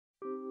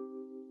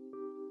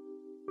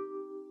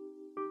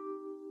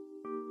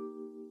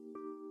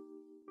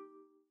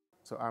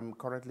So I'm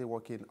currently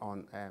working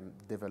on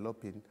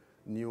developing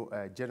new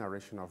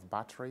generation of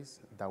batteries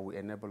that will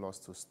enable us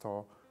to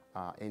store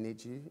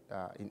energy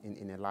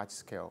in a large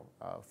scale.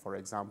 For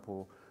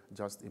example,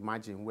 just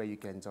imagine where you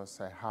can just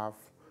have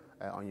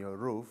on your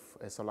roof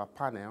a solar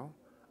panel,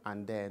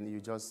 and then you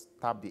just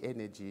tap the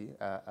energy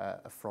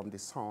from the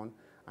sun,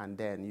 and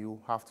then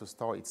you have to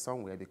store it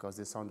somewhere because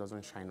the sun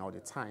doesn't shine all the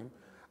time.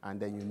 And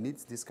then you need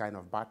this kind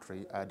of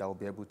battery that will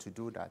be able to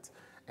do that.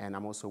 And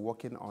I'm also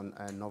working on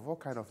a novel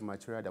kind of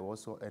material that will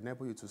also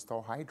enable you to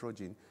store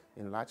hydrogen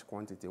in large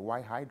quantity.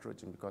 Why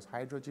hydrogen? Because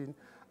hydrogen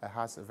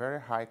has a very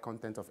high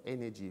content of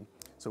energy.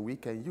 So we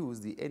can use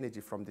the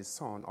energy from the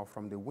sun or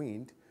from the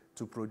wind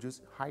to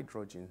produce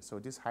hydrogen. So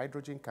this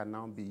hydrogen can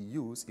now be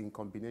used in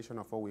combination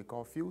of what we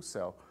call fuel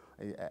cell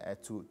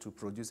to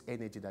produce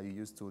energy that you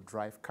use to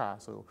drive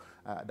cars. So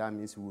that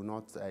means we will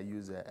not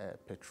use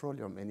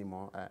petroleum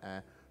anymore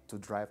to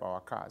drive our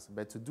cars.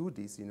 But to do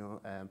this,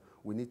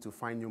 we need to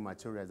find new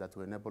materials that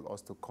will enable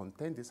us to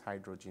contain this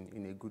hydrogen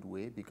in a good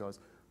way, because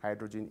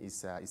hydrogen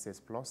is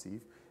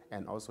explosive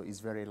and also is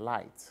very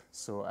light.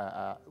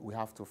 So we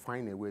have to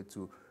find a way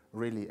to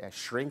really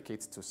shrink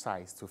it to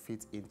size to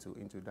fit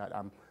into that.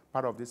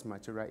 Part of this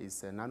material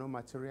is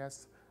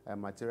nanomaterials, a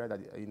material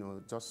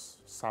that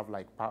just serve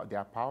like they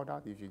are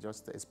powdered. If you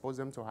just expose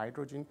them to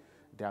hydrogen,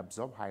 they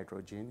absorb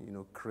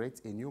hydrogen,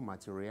 create a new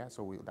material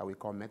that we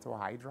call metal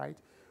hydride.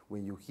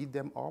 When you heat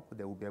them up,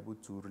 they will be able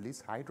to release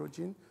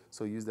hydrogen,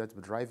 so use that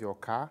to drive your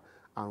car.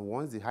 And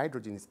once the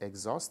hydrogen is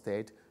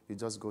exhausted, you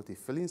just go to a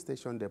filling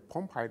station, they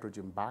pump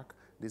hydrogen back,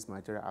 this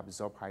material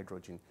absorbs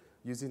hydrogen.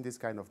 Using this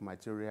kind of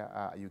material,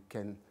 you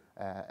can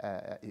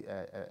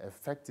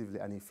effectively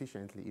and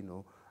efficiently,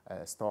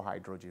 store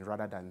hydrogen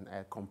rather than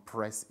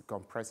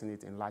compressing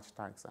it in large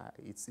tanks.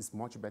 It's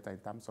much better in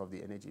terms of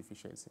the energy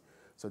efficiency.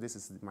 So this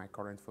is my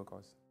current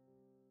focus.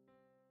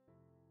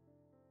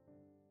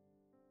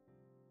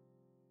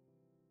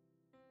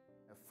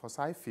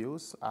 Fossil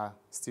fuels are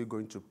still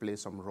going to play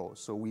some role,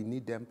 so we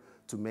need them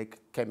to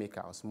make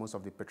chemicals. Most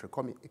of the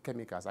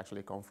petrochemicals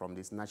actually come from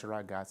this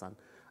natural gas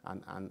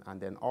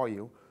and then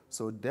oil,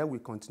 so they will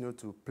continue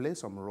to play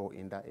some role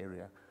in that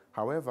area.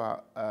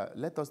 However,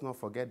 let us not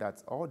forget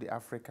that all the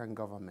African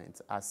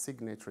governments are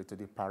signatory to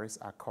the Paris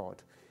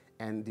Accord,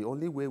 and the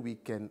only way we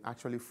can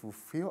actually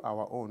fulfill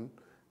our own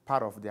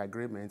part of the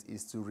agreement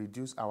is to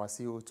reduce our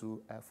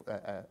CO2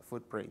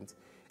 footprint.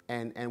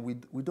 And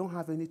we don't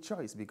have any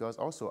choice, because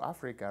also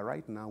Africa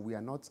right now, we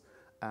are not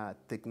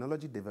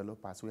technology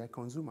developers, we are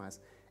consumers.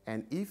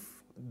 And if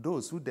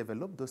those who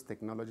develop those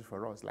technologies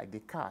for us, like the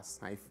cars,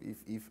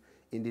 if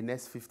in the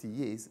next 50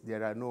 years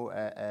there are no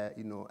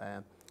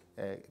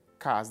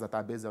cars that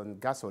are based on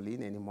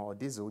gasoline anymore,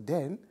 diesel,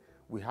 then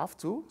we have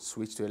to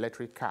switch to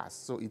electric cars.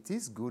 So it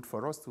is good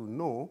for us to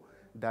know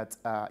that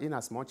in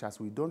as much as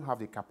we don't have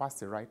the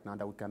capacity right now,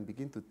 that we can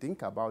begin to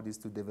think about this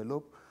to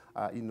develop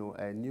a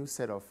new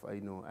set of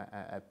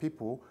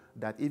people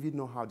that even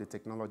know how the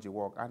technology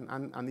works.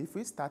 And if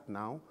we start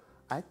now,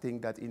 I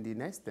think that in the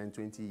next 10,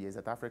 20 years,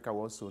 that Africa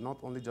will also not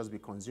only just be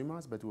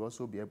consumers, but will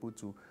also be able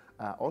to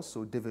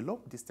also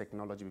develop this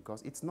technology,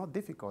 because it's not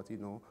difficult,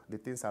 the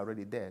things are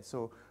already there.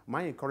 So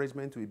my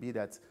encouragement will be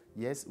that,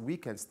 yes, we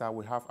can start,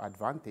 we have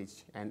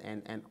advantage,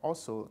 and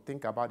also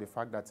think about the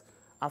fact that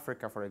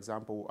Africa, for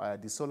example,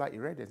 the solar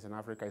irradiance in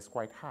Africa is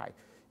quite high.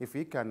 If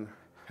we can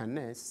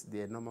harness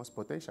the enormous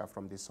potential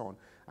from the sun,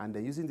 and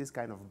they're using this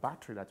kind of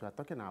battery that we're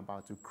talking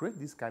about to create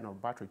this kind of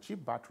battery,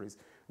 cheap batteries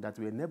that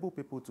will enable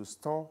people to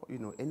store,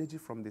 energy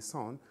from the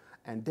sun,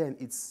 and then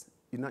it's,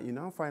 you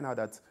now find out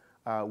that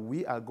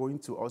we are going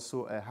to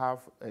also have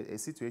a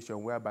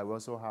situation whereby we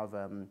also have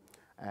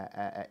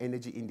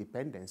energy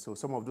independence. So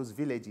some of those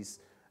villages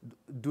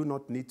do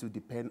not need to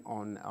depend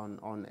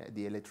on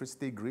the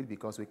electricity grid,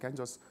 because we can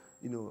just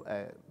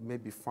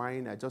maybe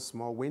find a just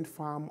small wind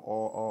farm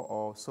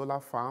or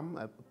solar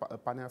farm, a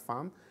panel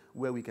farm,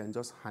 where we can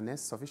just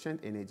harness sufficient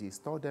energy,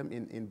 store them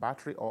in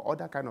battery or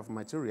other kind of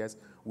materials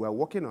we are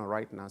working on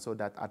right now, so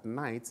that at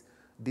night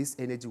this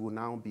energy will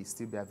now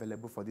still be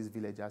available for these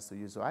villagers to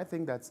use. So I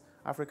think that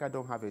Africa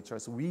don't have a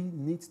choice. We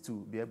need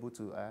to be able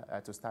to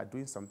start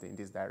doing something in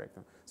this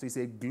direction. So it's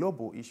a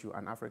global issue,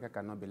 and Africa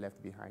cannot be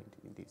left behind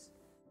in this.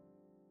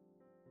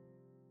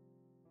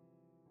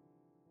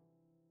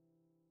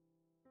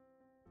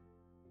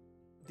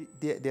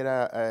 There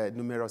are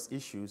numerous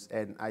issues,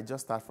 and I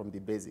just start from the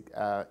basic.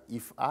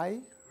 If I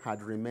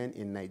had remained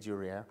in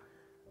Nigeria,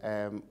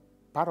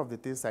 part of the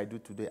things I do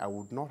today, I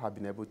would not have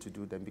been able to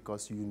do them,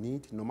 because you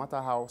need, no matter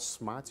how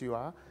smart you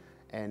are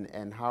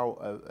and how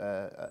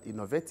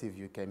innovative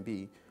you can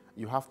be,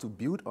 you have to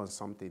build on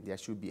something. There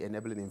should be an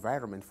enabling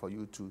environment for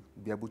you to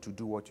be able to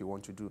do what you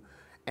want to do.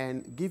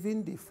 And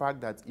given the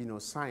fact that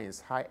science,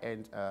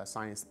 high-end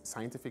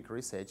scientific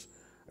research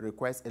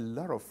requires a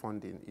lot of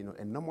funding,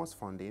 enormous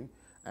funding.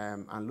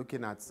 And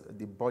looking at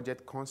the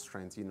budget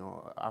constraints,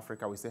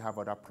 Africa, we still have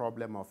other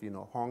problem of,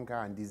 hunger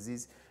and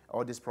disease.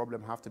 all these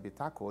problems have to be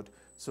tackled.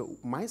 So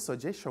my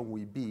suggestion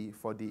will be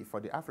for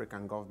the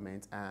African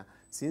government,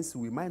 since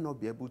we might not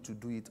be able to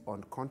do it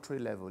on country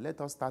level, let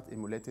us start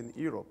emulating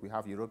Europe. We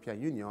have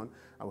European Union,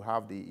 and we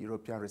have the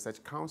European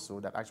Research Council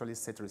that actually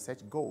set research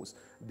goals.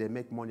 They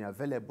make money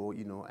available,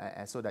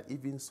 so that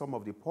even some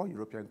of the poor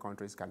European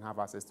countries can have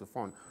access to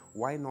funds.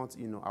 Why not,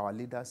 our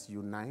leaders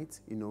unite,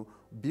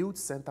 build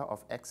center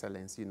of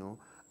excellence,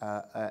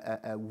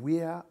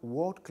 where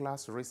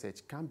world-class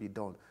research can be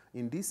done.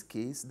 In this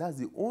case, that's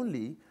the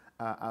only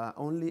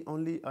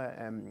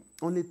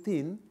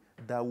thing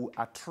that will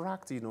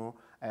attract,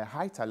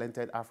 high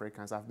talented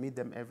Africans. I've met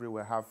them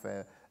everywhere. Have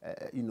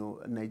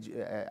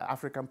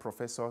African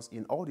professors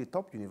in all the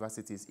top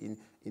universities in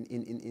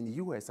the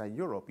US and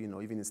Europe.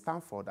 Even in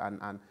Stanford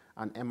and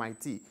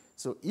MIT.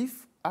 So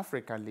if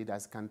African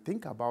leaders can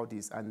think about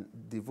this and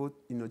devote,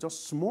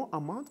 just small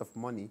amount of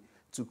money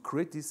to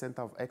create this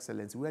center of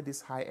excellence where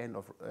this high end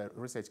of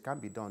research can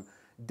be done,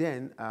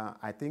 then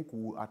I think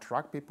we'll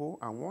attract people,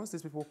 and once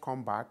these people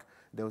come back,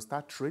 they'll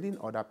start training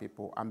other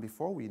people, and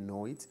before we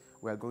know it,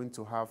 we're going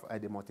to have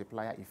the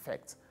multiplier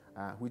effect,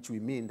 which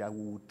will mean that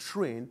we will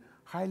train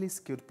highly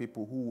skilled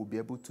people who will be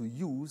able to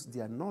use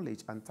their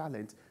knowledge and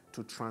talent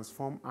to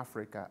transform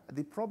Africa.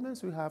 The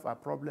problems we have are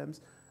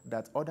problems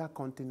that other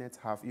continents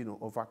have,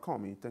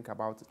 overcome. You think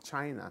about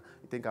China,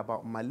 you think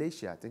about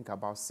Malaysia, think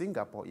about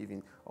Singapore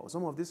even. Or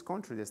some of these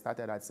countries, they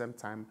started at the same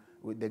time,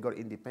 they got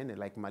independent,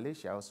 like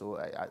Malaysia, also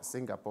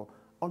Singapore,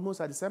 almost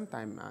at the same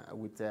time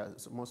with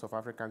most of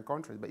African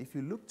countries. But if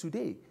you look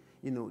today,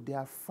 they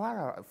are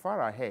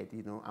far ahead,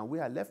 and we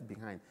are left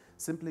behind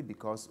simply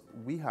because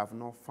we have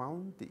not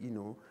found,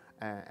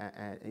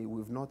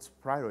 we've not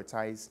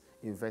prioritized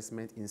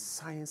investment in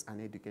science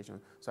and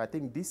education. So I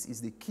think this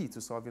is the key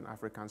to solving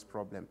Africans'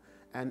 problem.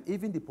 And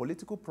even the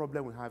political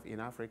problem we have in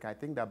Africa, I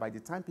think that by the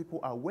time people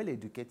are well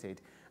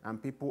educated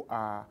and people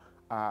are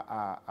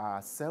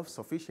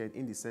self-sufficient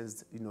in the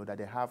sense, that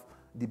they have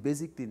the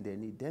basic thing they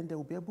need, then they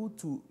will be able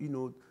to,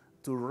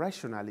 to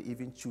rationally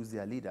even choose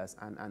their leaders,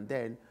 and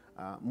then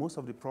most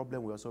of the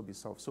problem will also be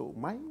solved. So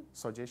my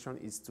suggestion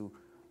is to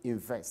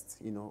invest.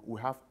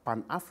 We have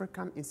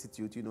Pan-African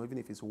Institute, even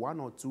if it's one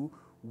or two,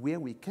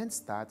 where we can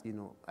start,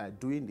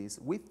 doing this.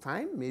 With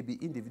time, maybe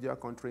individual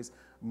countries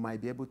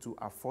might be able to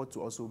afford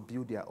to also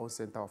build their own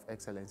center of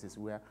excellences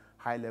where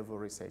high-level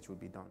research will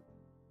be done.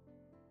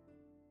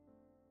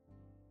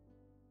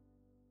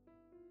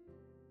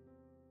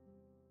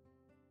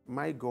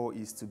 My goal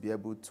is to be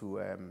able to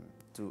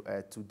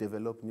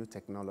develop new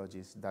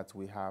technologies that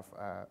will have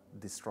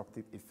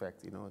disruptive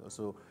effect,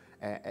 so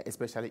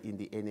especially in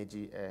the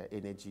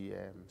energy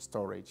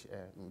storage,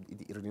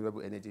 the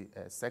renewable energy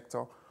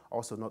sector.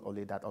 Also, not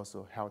only that,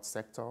 also health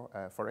sector.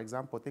 For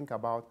example, think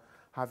about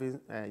having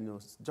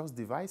just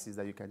devices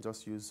that you can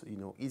just use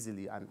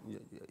easily, and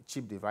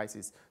cheap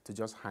devices to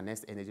just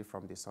harness energy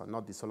from the sun,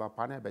 not the solar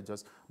panel, but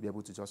just be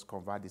able to just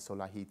convert the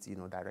solar heat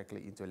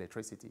directly into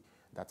electricity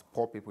that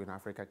poor people in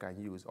Africa can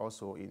use.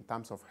 Also, in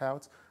terms of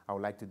health, I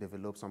would like to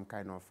develop some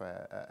kind of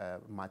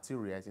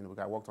materials.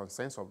 I worked on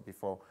sensor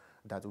before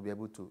that will be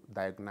able to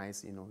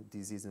diagnose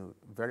disease,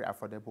 very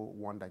affordable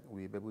one that will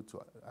be able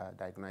to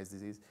diagnose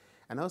disease.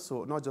 And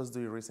also, not just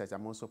doing research,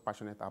 I'm also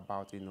passionate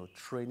about,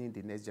 training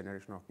the next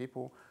generation of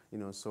people.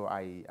 So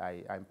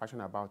I'm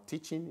passionate about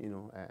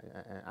teaching,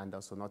 and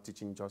also not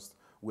teaching just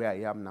where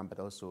I am now, but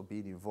also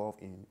being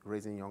involved in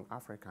raising young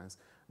Africans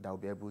that will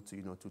be able to,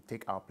 to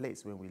take our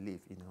place when we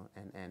leave,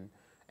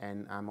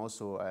 and I'm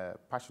also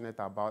passionate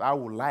about, I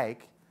would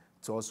like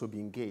to also be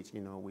engaged,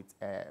 with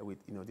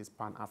this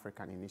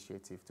Pan-African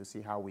initiative to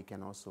see how we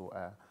can also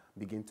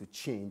begin to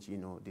change,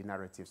 the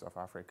narratives of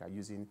Africa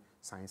using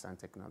science and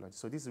technology.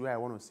 So this is where I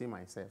want to see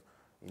myself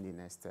in the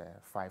next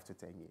 5 to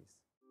 10 years.